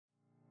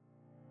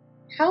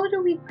How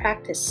do we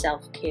practice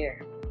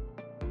self-care?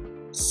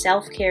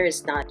 Self-care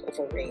is not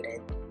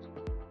overrated.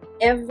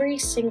 Every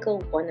single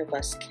one of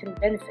us can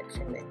benefit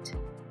from it.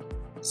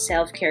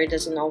 Self-care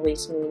doesn't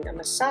always mean a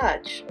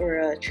massage or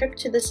a trip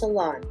to the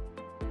salon.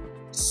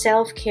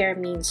 Self-care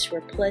means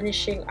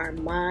replenishing our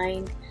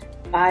mind,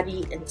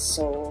 body, and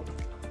soul.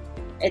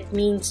 It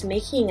means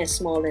making a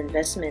small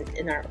investment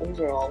in our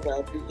overall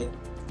well-being.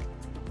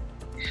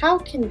 How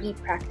can we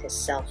practice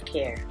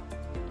self-care?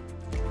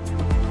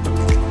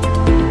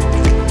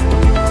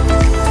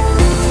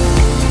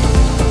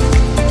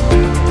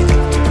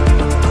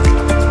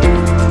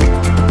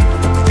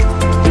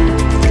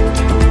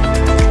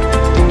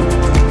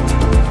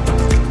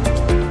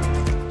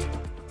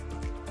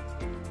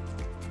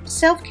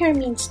 Self-care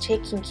means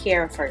taking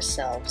care of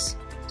ourselves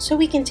so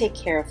we can take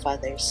care of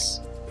others.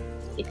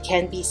 It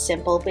can be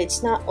simple, but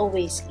it's not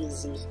always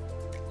easy.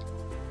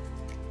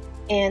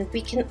 And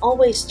we can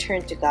always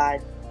turn to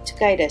God to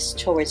guide us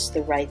towards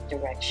the right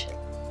direction.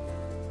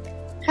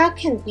 How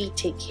can we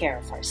take care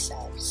of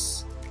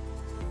ourselves?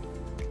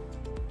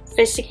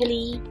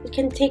 Physically, we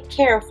can take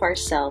care of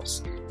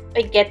ourselves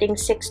by getting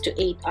 6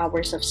 to 8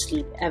 hours of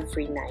sleep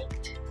every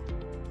night.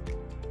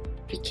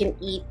 We can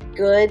eat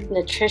good,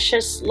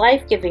 nutritious,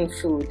 life-giving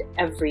food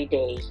every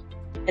day,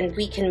 and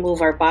we can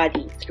move our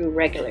body through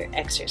regular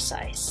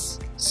exercise.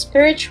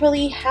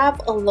 Spiritually, have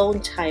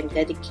alone time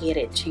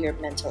dedicated to your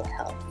mental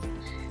health,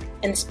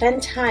 and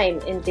spend time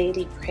in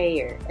daily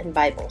prayer and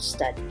Bible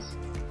study.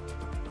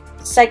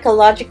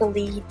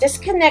 Psychologically,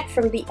 disconnect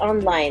from the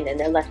online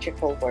and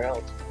electrical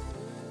world,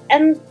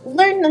 and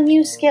learn a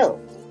new skill.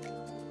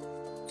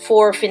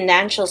 For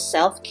financial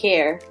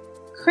self-care,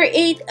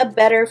 create a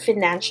better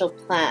financial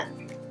plan,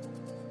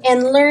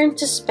 and learn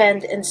to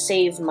spend and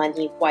save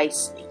money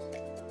wisely.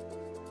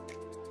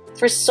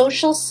 For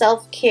social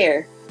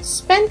self-care,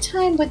 spend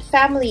time with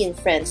family and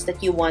friends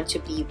that you want to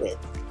be with,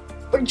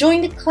 or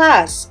join a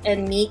class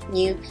and meet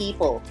new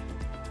people.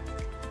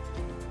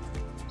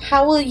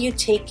 How will you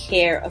take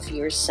care of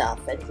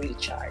yourself and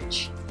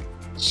recharge?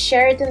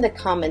 Share it in the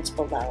comments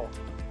below.